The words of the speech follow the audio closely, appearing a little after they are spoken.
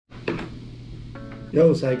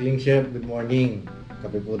Yo, Cycling Chef, good morning.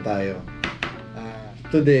 Kape po tayo.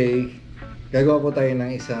 Today, gagawa po tayo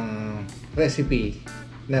ng isang recipe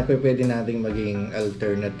na pwede nating maging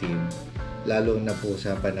alternative lalo na po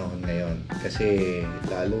sa panahon ngayon. Kasi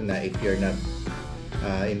lalo na if you're not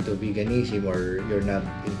into veganism or you're not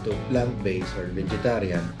into plant-based or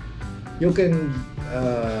vegetarian, you can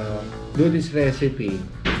do this recipe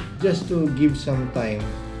just to give some time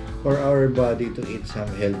for our body to eat some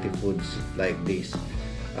healthy foods like this.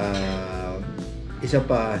 Isa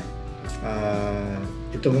pa,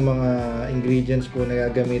 itong mga ingredients po na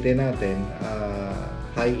gagamitin natin,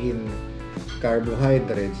 high in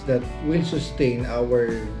carbohydrates that will sustain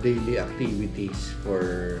our daily activities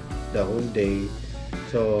for the whole day.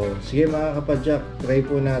 So, sige mga kapadyak, try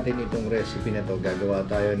po natin itong recipe na to. Gagawa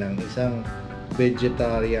tayo ng isang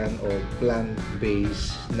vegetarian o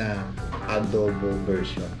plant-based na adobo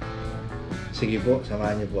version. Sige po,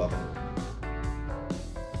 samahan niyo po ako.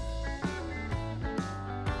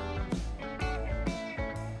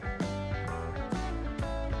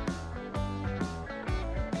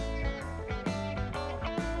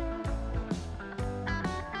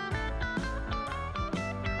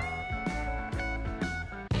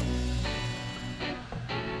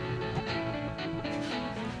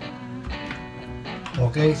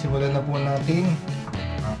 Okay, simulan na po natin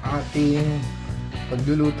ang ating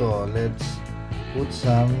pagluluto. Let's put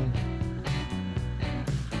some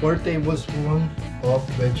 4 tablespoons of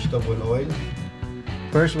vegetable oil.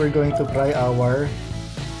 First, we're going to fry our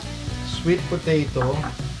sweet potato,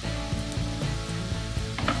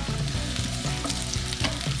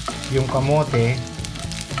 yung kamote,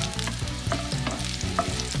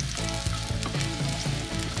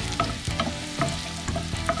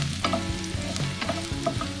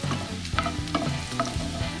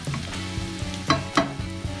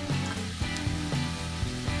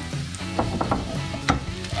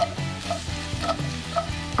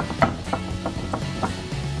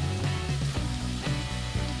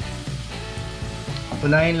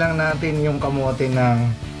 unahin lang natin yung kamote ng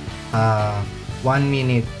 1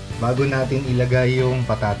 minute bago natin ilagay yung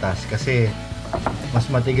patatas kasi mas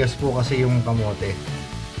matigas po kasi yung kamote.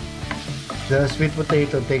 The sweet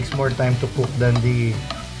potato takes more time to cook than the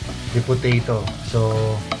potato. So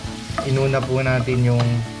inuna po natin yung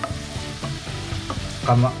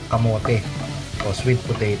kamote o sweet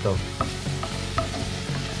potato.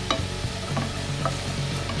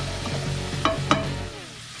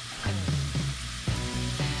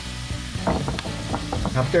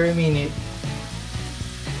 After a minute,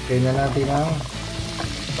 kaya na natin ang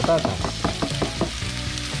patatas.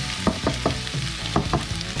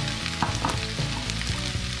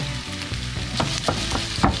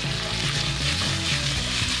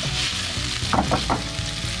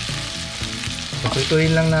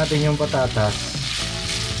 Prituhin lang natin yung patatas.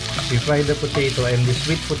 We fry the potato and the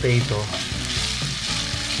sweet potato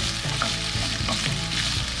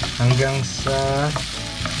hanggang sa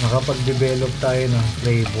makapag-develop tayo ng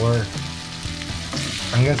flavor,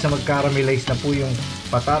 hanggang sa mag-caramelize na po yung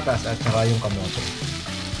patatas at saka yung kamote.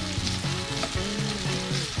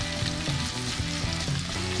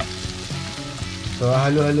 So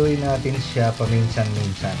halo-haluin natin siya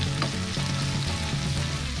paminsan-minsan.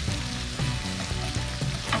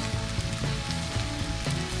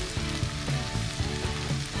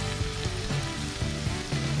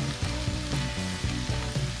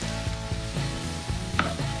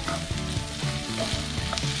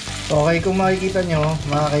 Okay, kung makikita nyo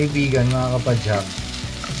mga kaibigan, mga kapadyak,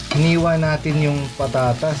 iniwa natin yung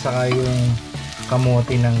patatas saka yung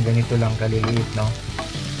kamote ng ganito lang kaliliit, no?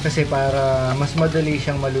 Kasi para mas madali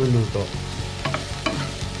siyang maluluto.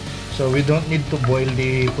 So we don't need to boil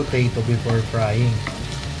the potato before frying.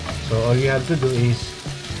 So all you have to do is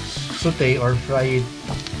saute or fry it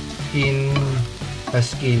in a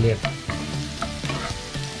skillet.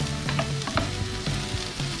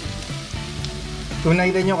 Kung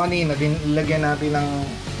nakita nyo kanina, lagyan natin ng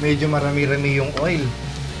medyo marami-rami yung oil.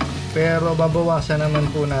 Pero babawasan naman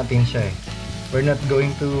po natin siya eh. We're not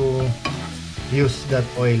going to use that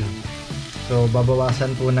oil. So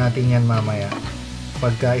babawasan po natin yan mamaya.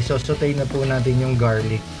 Pagka isosotay na po natin yung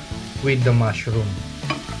garlic with the mushroom.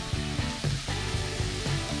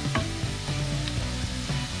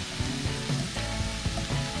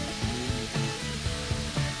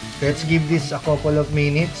 Let's give this a couple of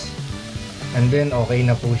minutes. And then okay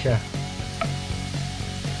na po siya.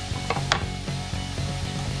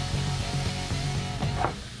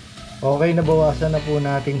 Okay, nabawasan na po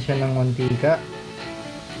natin siya ng mantika.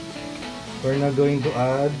 We're now going to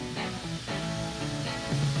add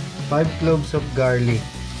 5 cloves of garlic.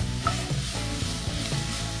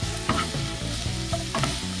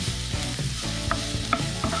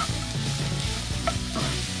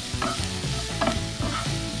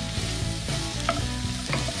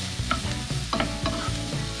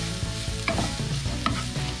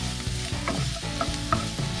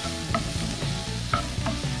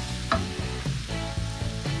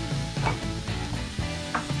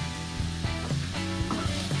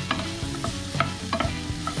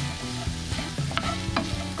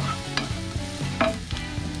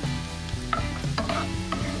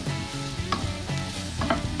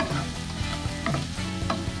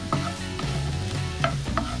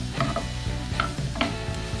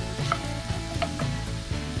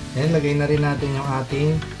 Then, lagay na rin natin yung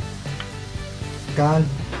ating canned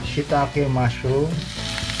shiitake mushroom.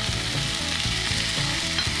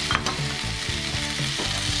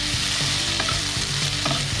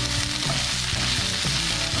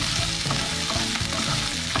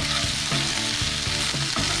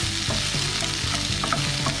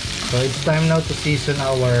 So it's time now to season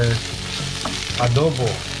our adobo.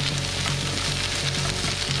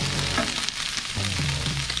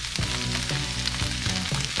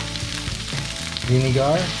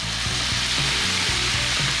 Vinegar.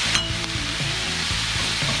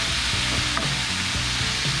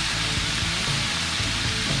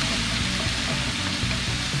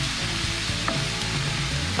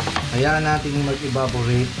 Hayaan natin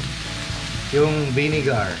mag-evaporate yung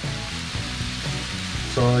vinegar.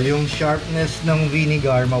 So, yung sharpness ng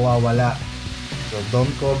vinegar mawawala. So,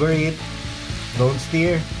 don't cover it. Don't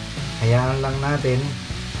stir. Hayaan lang natin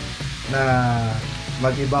na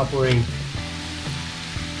mag-evaporate.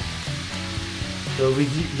 So, we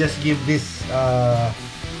just give this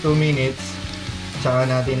 2 minutes. Tsaka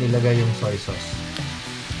natin ilagay yung soy sauce.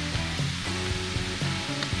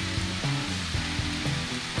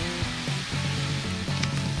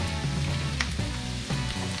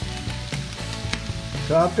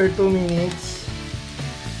 So after 2 minutes,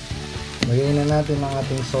 lagyan na natin ang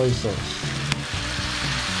ating soy sauce.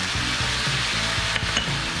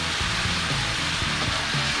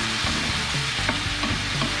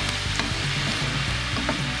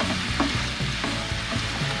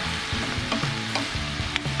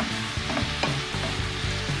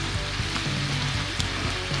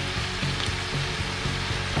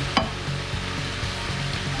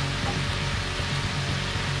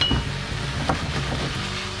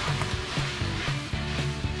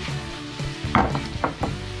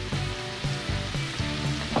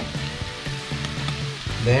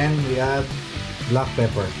 Then we add black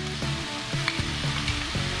pepper.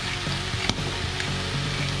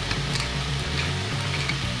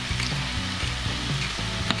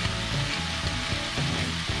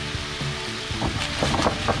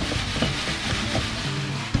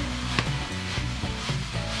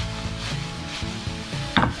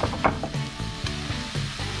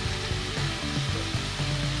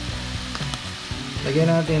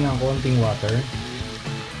 Lagyan natin ng konting water.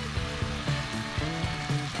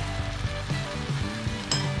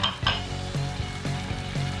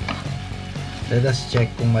 Let us check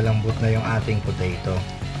kung malambot na yung ating potato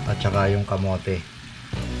at saka yung kamote,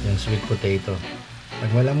 yung sweet potato. Pag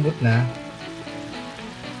malambot na,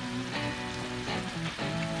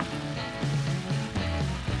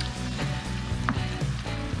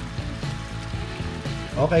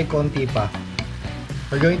 okay, konti pa.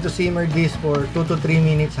 We're going to simmer this for 2 to 3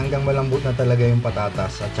 minutes hanggang malambot na talaga yung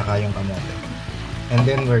patatas at saka yung kamote. And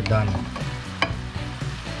then we're done.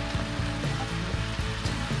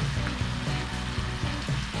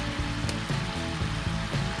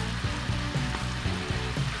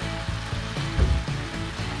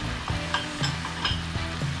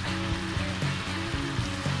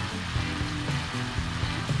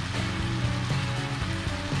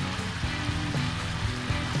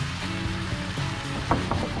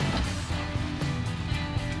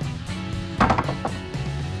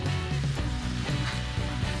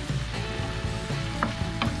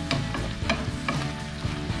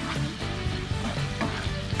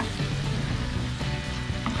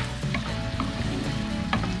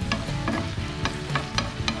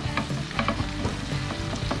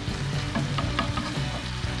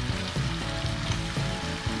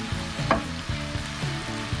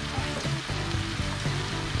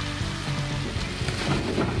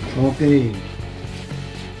 Okay.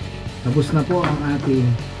 Tapos na po ang ating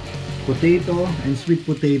potato and sweet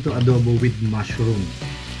potato adobo with mushroom.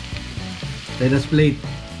 Let us plate.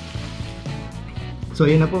 So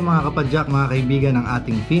yun na po mga kapadyak, mga kaibigan, ang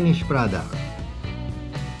ating finished product.